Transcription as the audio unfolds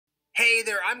Hey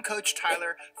there, I'm Coach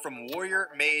Tyler from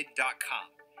WarriorMade.com.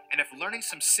 And if learning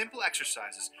some simple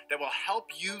exercises that will help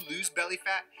you lose belly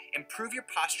fat, improve your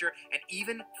posture, and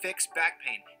even fix back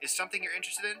pain is something you're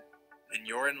interested in, then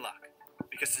you're in luck.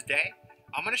 Because today,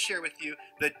 I'm going to share with you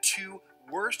the 2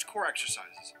 worst core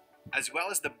exercises, as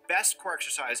well as the best core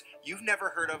exercise you've never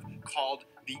heard of called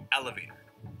the elevator.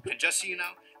 And just so you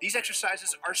know, these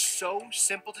exercises are so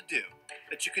simple to do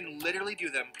that you can literally do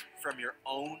them from your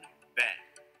own bed.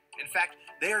 In fact,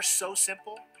 they are so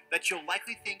simple that you'll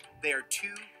likely think they are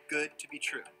too good to be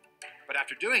true. But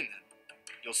after doing them,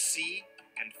 you'll see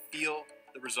and feel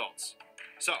the results.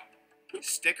 So,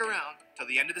 stick around till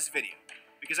the end of this video,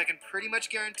 because I can pretty much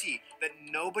guarantee that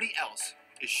nobody else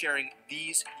is sharing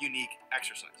these unique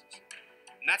exercises.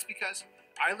 And that's because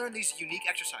I learned these unique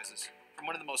exercises from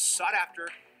one of the most sought after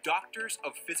doctors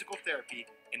of physical therapy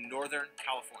in Northern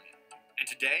California. And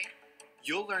today,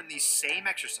 you'll learn these same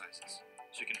exercises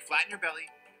so you can flatten your belly,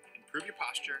 improve your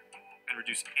posture, and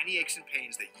reduce any aches and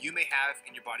pains that you may have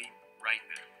in your body right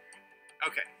now.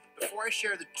 Okay, before I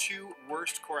share the 2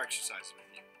 worst core exercises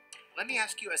with you, let me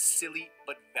ask you a silly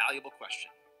but valuable question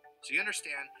so you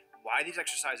understand why these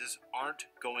exercises aren't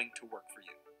going to work for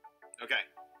you. Okay,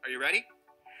 are you ready?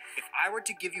 If I were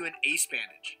to give you an ace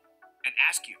bandage and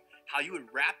ask you how you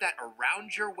would wrap that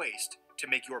around your waist to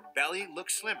make your belly look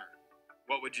slimmer,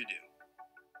 what would you do?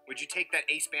 Would you take that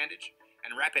ace bandage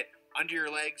and wrap it under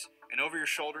your legs and over your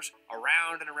shoulders,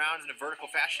 around and around in a vertical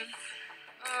fashion?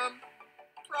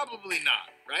 Probably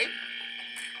not, right?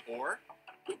 Or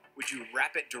would you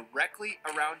wrap it directly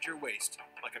around your waist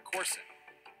like a corset?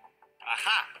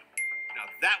 Aha! Now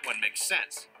that one makes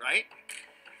sense, right?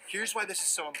 Here's why this is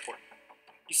so important.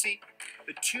 You see,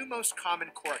 the 2 most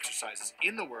common core exercises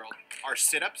in the world are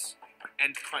sit-ups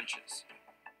and crunches.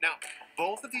 Now,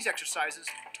 both of these exercises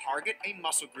target a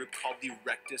muscle group called the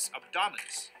rectus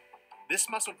abdominis. This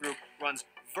muscle group runs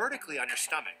vertically on your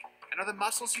stomach and are the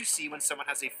muscles you see when someone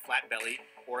has a flat belly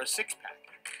or a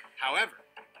six-pack. However,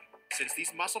 since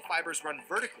these muscle fibers run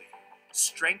vertically,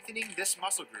 strengthening this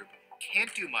muscle group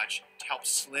can't do much to help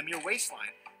slim your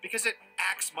waistline because it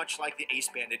acts much like the ace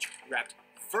bandage wrapped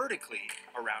vertically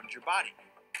around your body.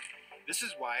 This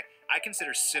is why I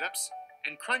consider sit-ups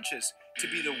and crunches to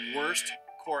be the worst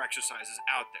core exercises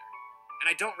out there, and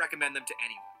I don't recommend them to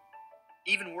anyone.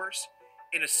 Even worse,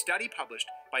 in a study published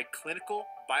by Clinical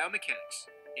Biomechanics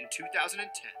in 2010,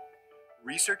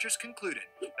 researchers concluded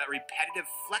that repetitive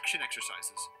flexion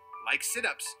exercises, like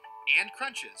sit-ups and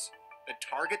crunches, that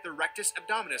target the rectus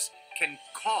abdominis can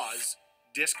cause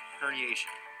disc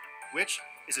herniation, which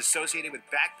is associated with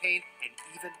back pain and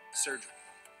even surgery.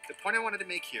 The point I wanted to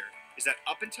make here is that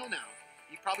up until now,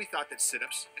 you probably thought that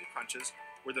sit-ups and crunches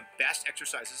were the best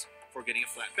exercises for getting a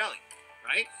flat belly,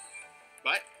 right?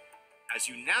 But, as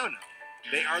you now know,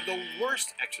 they are the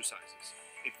worst exercises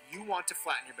if you want to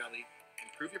flatten your belly,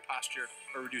 improve your posture,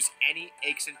 or reduce any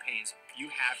aches and pains you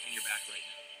have in your back right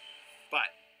now. But,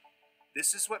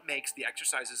 this is what makes the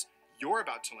exercises you're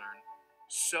about to learn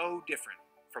so different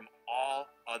from all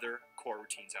other core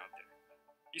routines out there.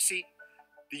 You see,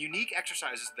 the unique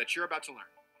exercises that you're about to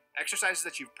learn, exercises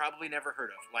that you've probably never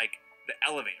heard of, like the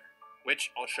elevator,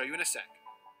 which I'll show you in a sec,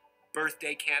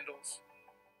 birthday candles,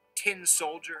 tin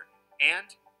soldier,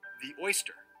 and the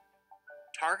oyster,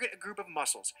 target a group of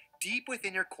muscles deep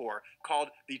within your core called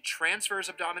the transverse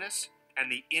abdominis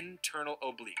and the internal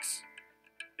obliques.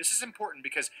 This is important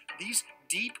because these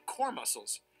deep core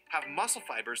muscles have muscle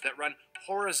fibers that run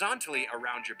horizontally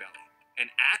around your belly and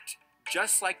act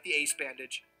just like the ace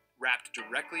bandage wrapped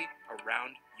directly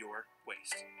around your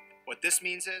waist. What this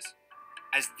means is,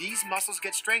 as these muscles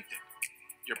get strengthened,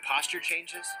 your posture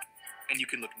changes and you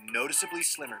can look noticeably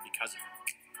slimmer because of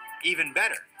it. Even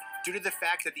better, due to the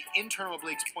fact that the internal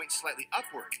obliques point slightly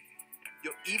upward,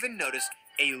 you'll even notice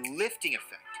a lifting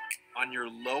effect on your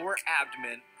lower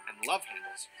abdomen and love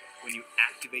handles when you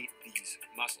activate these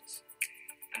muscles.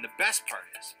 And the best part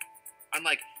is,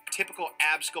 unlike typical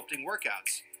ab sculpting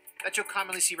workouts that you'll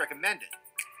commonly see recommended,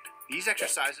 these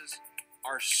exercises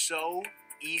are so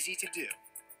easy to do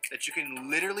that you can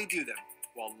literally do them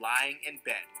while lying in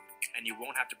bed and you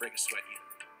won't have to break a sweat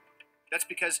either. That's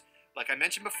because, like I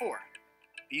mentioned before,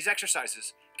 these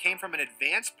exercises came from an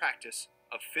advanced practice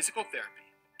of physical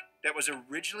therapy that was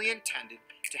originally intended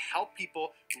to help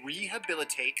people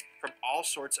rehabilitate from all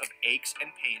sorts of aches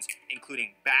and pains,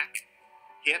 including back,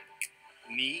 hip,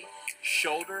 knee,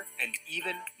 shoulder, and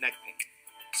even neck pain.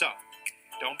 So,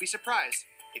 don't be surprised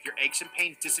if your aches and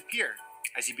pains disappear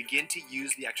as you begin to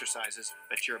use the exercises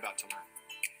that you're about to learn.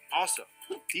 Also,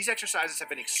 these exercises have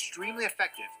been extremely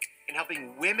effective in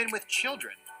helping women with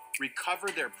children recover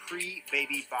their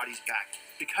pre-baby bodies back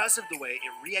because of the way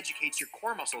it re-educates your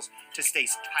core muscles to stay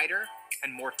tighter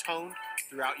and more toned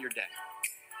throughout your day.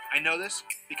 I know this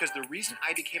because the reason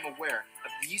I became aware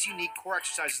of these unique core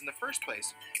exercises in the first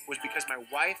place was because my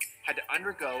wife had to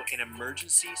undergo an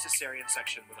emergency cesarean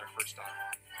section with our first daughter.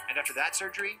 And after that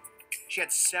surgery, she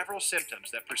had several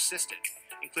symptoms that persisted,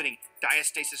 including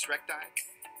diastasis recti,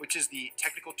 which is the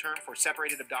technical term for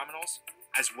separated abdominals,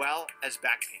 as well as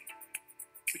back pain.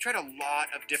 We tried a lot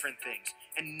of different things,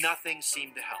 and nothing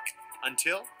seemed to help,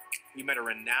 until we met a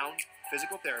renowned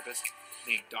physical therapist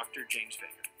named Dr. James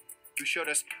Fager, who showed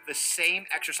us the same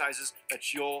exercises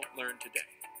that you'll learn today.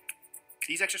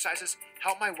 These exercises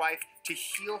help my wife to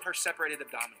heal her separated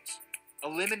abdominals,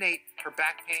 eliminate her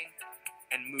back pain,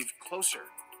 and move closer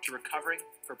to recovering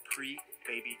her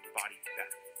pre-baby body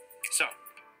fat. So,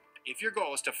 if your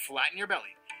goal is to flatten your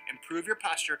belly, improve your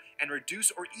posture, and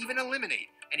reduce or even eliminate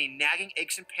any nagging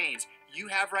aches and pains you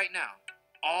have right now,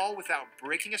 all without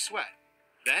breaking a sweat,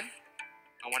 then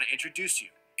I want to introduce you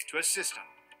to a system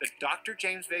that Dr.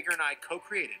 James Vager and I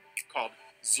co-created called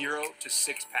 0 to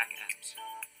 6-pack abs.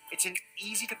 It's an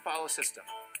easy-to-follow system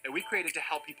that we created to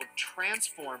help people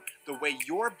transform the way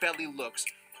your belly looks,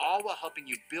 all while helping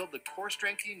you build the core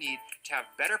strength you need to have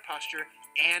better posture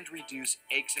and reduce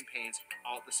aches and pains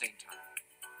all at the same time.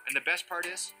 And the best part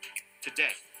is,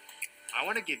 today, I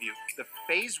want to give you the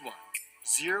Phase 1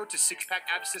 0 to 6-pack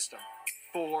ab system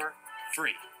for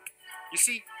free. You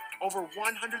see, over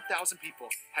 100,000 people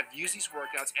have used these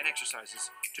workouts and exercises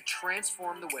to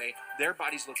transform the way their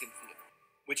bodies look and feel.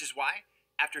 Which is why,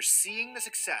 after seeing the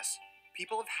success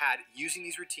people have had using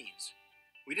these routines,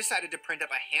 we decided to print up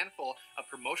a handful of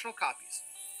promotional copies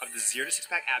of the 0 to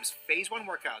 6-pack abs Phase 1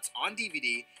 workouts on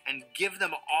DVD and give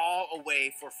them all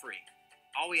away for free.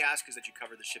 All we ask is that you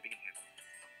cover the shipping and handling.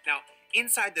 Now,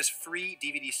 inside this free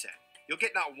DVD set, you'll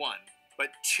get not one, but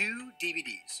 2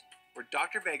 DVDs where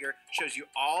Dr. Vager shows you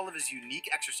all of his unique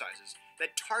exercises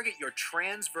that target your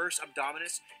transverse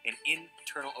abdominis and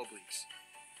internal obliques.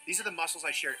 These are the muscles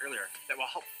I shared earlier that will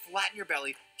help flatten your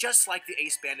belly just like the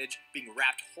ACE bandage being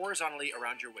wrapped horizontally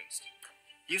around your waist.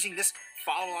 Using this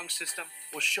follow-along system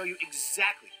will show you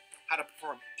exactly how to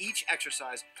perform each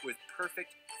exercise with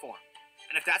perfect form.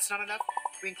 And if that's not enough,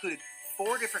 we included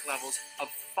 4 different levels of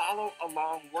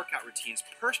follow-along workout routines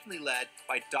personally led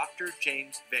by Dr.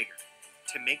 James Vager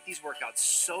to make these workouts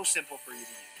so simple for you to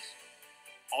use.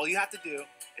 All you have to do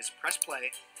is press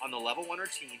play on the level 1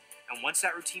 routine, and once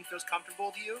that routine feels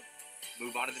comfortable to you,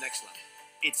 move on to the next level.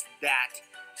 It's that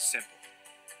simple.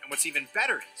 And what's even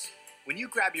better is, when you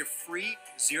grab your free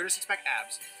 0 to 6-pack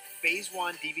abs Phase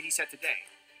 1 DVD set today,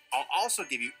 I'll also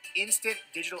give you instant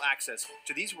digital access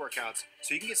to these workouts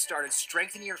so you can get started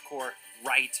strengthening your core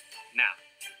right now.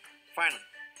 Finally,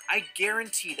 I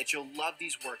guarantee that you'll love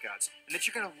these workouts and that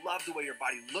you're going to love the way your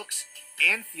body looks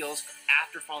and feels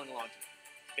after following along to them.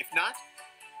 If not,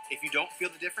 if you don't feel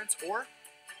the difference, or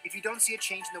if you don't see a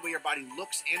change in the way your body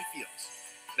looks and feels,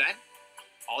 then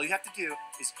all you have to do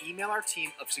is email our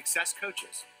team of success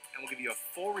coaches and we'll give you a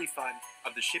full refund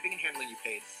of the shipping and handling you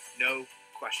paid, no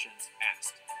questions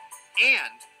asked.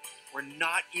 And we're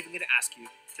not even going to ask you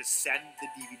to send the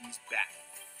DVDs back.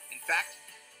 In fact,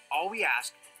 all we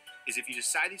ask is if you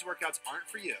decide these workouts aren't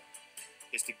for you,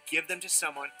 is to give them to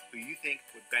someone who you think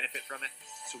would benefit from it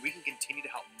so we can continue to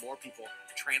help more people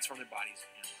transform their bodies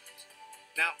and lives.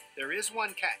 Now, there is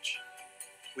one catch.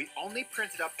 We only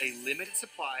printed up a limited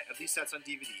supply of these sets on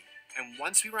DVD, and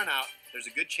once we run out, there's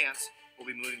a good chance we'll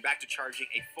be moving back to charging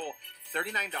a full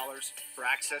 $39 for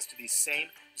access to these same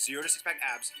 0 to 6-pack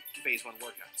abs Phase 1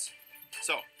 workouts.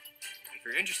 So, if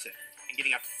you're interested in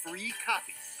getting a free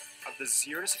copy of the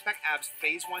 0 to 6-pack abs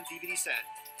Phase 1 DVD set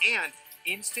and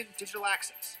instant digital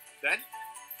access, then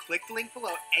click the link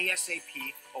below ASAP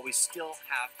while we still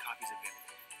have copies available.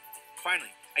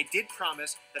 Finally, I did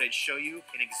promise that I'd show you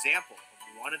an example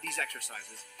of one of these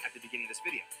exercises at the beginning of this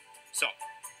video. So,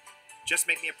 just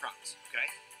make me a promise, okay?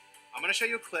 I'm going to show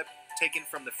you a clip taken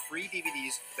from the free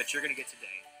DVDs that you're going to get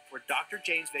today, where Dr.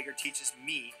 James Vager teaches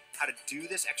me how to do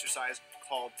this exercise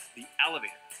called the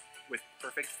elevator with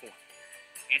perfect form.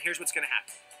 And here's what's going to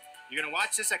happen. You're going to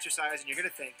watch this exercise and you're going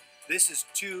to think, this is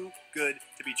too good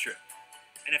to be true.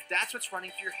 And if that's what's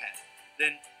running through your head,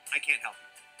 then I can't help you.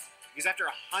 Because after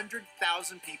 100,000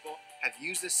 people have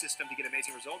used this system to get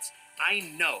amazing results,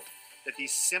 I know that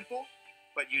these simple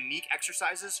but unique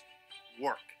exercises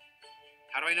work.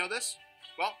 How do I know this?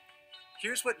 Well,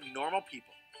 here's what normal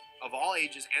people of all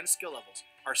ages and skill levels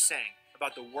are saying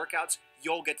about the workouts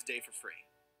you'll get today for free.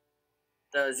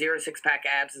 The 0 6-pack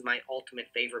abs is my ultimate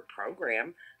favorite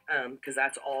program. because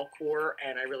that's all core,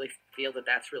 and I really feel that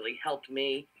that's really helped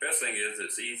me. The best thing is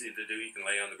it's easy to do. You can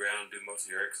lay on the ground and do most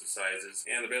of your exercises.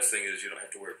 And the best thing is you don't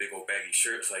have to wear big old baggy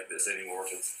shirts like this anymore.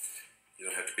 You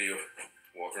don't have to be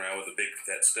walking around with a big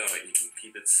fat stomach. You can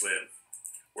keep it slim.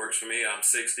 Works for me. I'm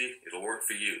 60. It'll work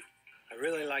for you. I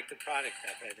really like the product.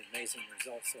 I've had amazing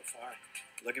results so far.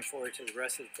 Looking forward to the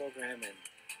rest of the program and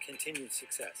continued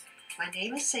success. My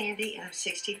name is Sandy, and I'm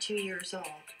 62 years old,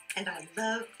 and I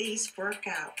love these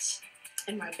workouts.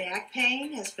 And my back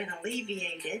pain has been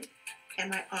alleviated, and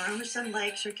my arms and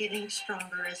legs are getting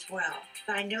stronger as well.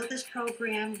 I know this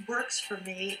program works for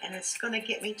me, and it's going to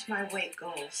get me to my weight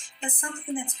goals. It's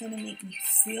something that's going to make me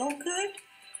feel good,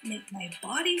 make my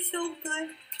body feel good,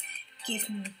 give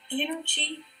me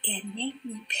energy, and make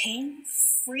me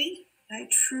pain-free. I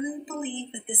truly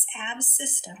believe that this abs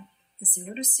system, the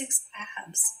 0 to 6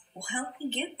 abs, will help me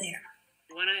get there.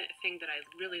 One thing that I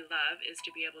really love is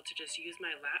to be able to just use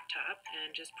my laptop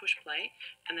and just push play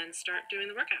and then start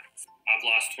doing the workouts. I've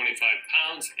lost 25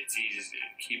 pounds. It's easy to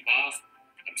keep off.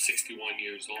 I'm 61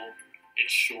 years old.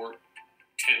 It's short,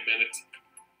 10 minutes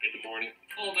in the morning,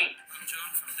 all done. I'm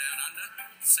John from Down Under,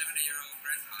 70-year-old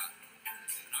grandpa.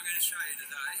 And I'm going to show you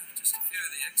today just a few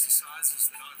of the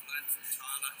exercises that I've learned from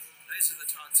Tyler. These are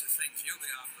the types of things you'll be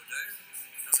able to do.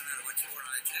 Doesn't matter what your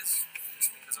age is,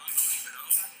 just because I'm a little bit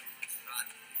older. But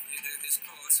if you do this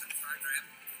course and program,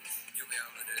 you'll be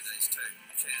able to do these too.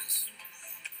 Cheers.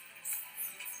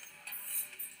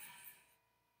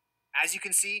 As you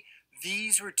can see,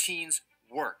 these routines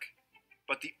work.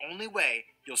 But the only way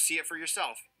you'll see it for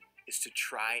yourself is to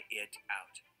try it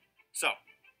out. So,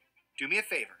 do me a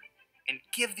favor and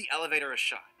give the elevator a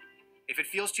shot. If it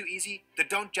feels too easy, then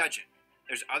don't judge it.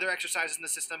 There's other exercises in the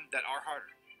system that are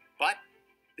harder. But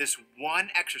this one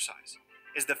exercise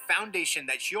is the foundation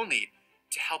that you'll need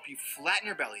to help you flatten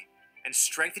your belly and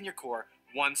strengthen your core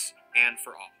once and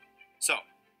for all. So,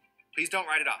 please don't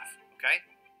write it off, okay?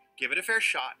 Give it a fair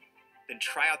shot, then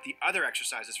try out the other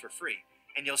exercises for free,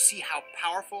 and you'll see how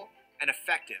powerful and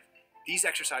effective these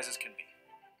exercises can be.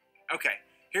 Okay,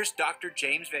 here's Dr.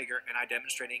 James Vager and I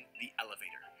demonstrating the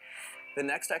elevator. The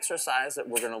next exercise that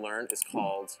we're going to learn is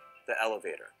called the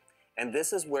elevator. And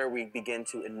this is where we begin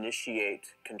to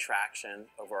initiate contraction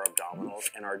of our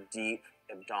abdominals and our deep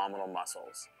abdominal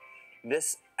muscles.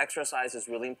 This exercise is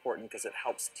really important because it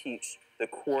helps teach the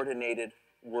coordinated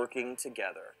working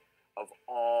together of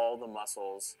all the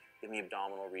muscles in the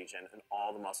abdominal region and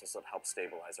all the muscles that help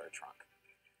stabilize our trunk.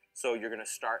 So you're going to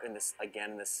start in this,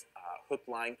 again, this hook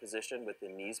lying position with the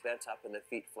knees bent up and the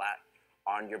feet flat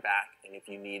on your back. And if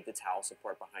you need the towel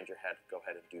support behind your head, go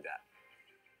ahead and do that.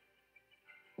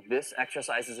 This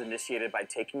exercise is initiated by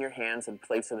taking your hands and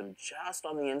placing them just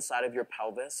on the inside of your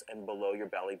pelvis and below your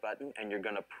belly button, and you're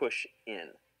going to push in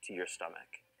to your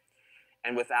stomach.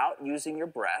 And without using your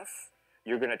breath,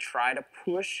 you're going to try to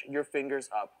push your fingers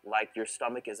up like your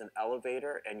stomach is an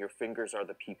elevator and your fingers are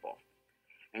the people.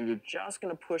 And you're just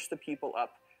going to push the people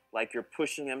up like you're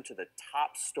pushing them to the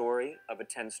top story of a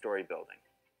 10-story building.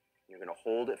 You're going to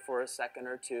hold it for a second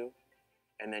or two,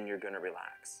 and then you're going to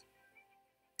relax.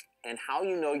 And how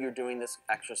you know you're doing this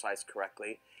exercise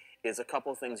correctly is a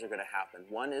couple of things are going to happen.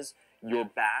 One is your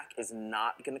back is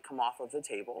not going to come off of the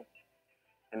table.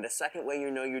 And the second way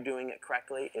you know you're doing it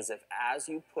correctly is if as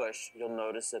you push, you'll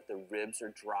notice that the ribs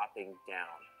are dropping down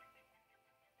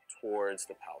towards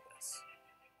the pelvis.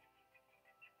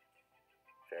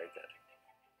 Very good.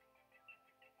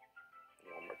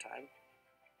 And one more time.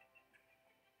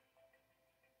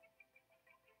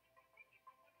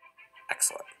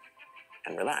 Excellent.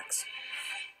 And relax.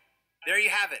 There you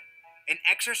have it. An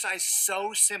exercise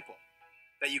so simple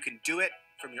that you can do it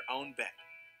from your own bed.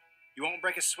 You won't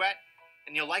break a sweat,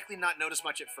 and you'll likely not notice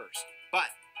much at first.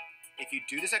 But if you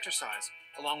do this exercise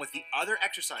along with the other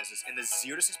exercises in the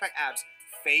 0 to 6-pack abs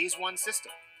phase 1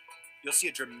 system, you'll see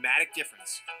a dramatic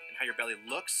difference in how your belly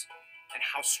looks and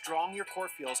how strong your core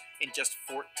feels in just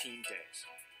 14 days.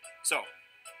 So,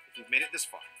 if you've made it this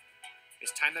far,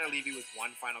 it's time that I leave you with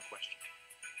one final question.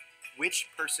 Which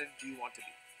person do you want to be?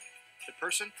 The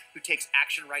person who takes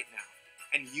action right now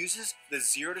and uses the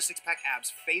 0 to 6-pack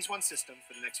abs phase 1 system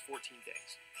for the next 14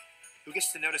 days. Who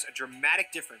gets to notice a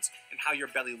dramatic difference in how your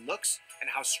belly looks and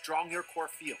how strong your core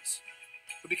feels.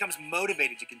 Who becomes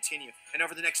motivated to continue and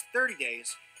over the next 30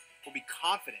 days will be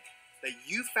confident that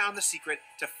you found the secret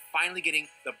to finally getting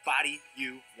the body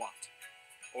you want.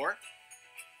 Or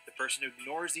the person who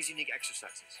ignores these unique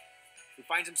exercises, who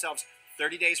finds themselves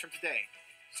 30 days from today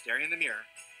staring in the mirror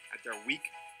at their weak,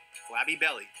 flabby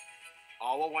belly,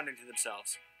 all while wondering to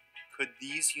themselves, could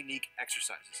these unique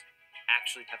exercises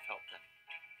actually have helped them?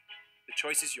 The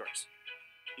choice is yours.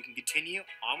 you can continue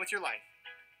on with your life,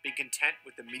 being content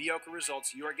with the mediocre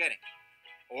results you are getting.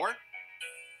 Or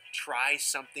try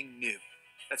something new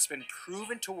that's been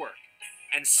proven to work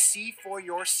and see for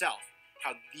yourself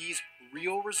how these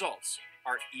real results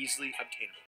are easily obtainable.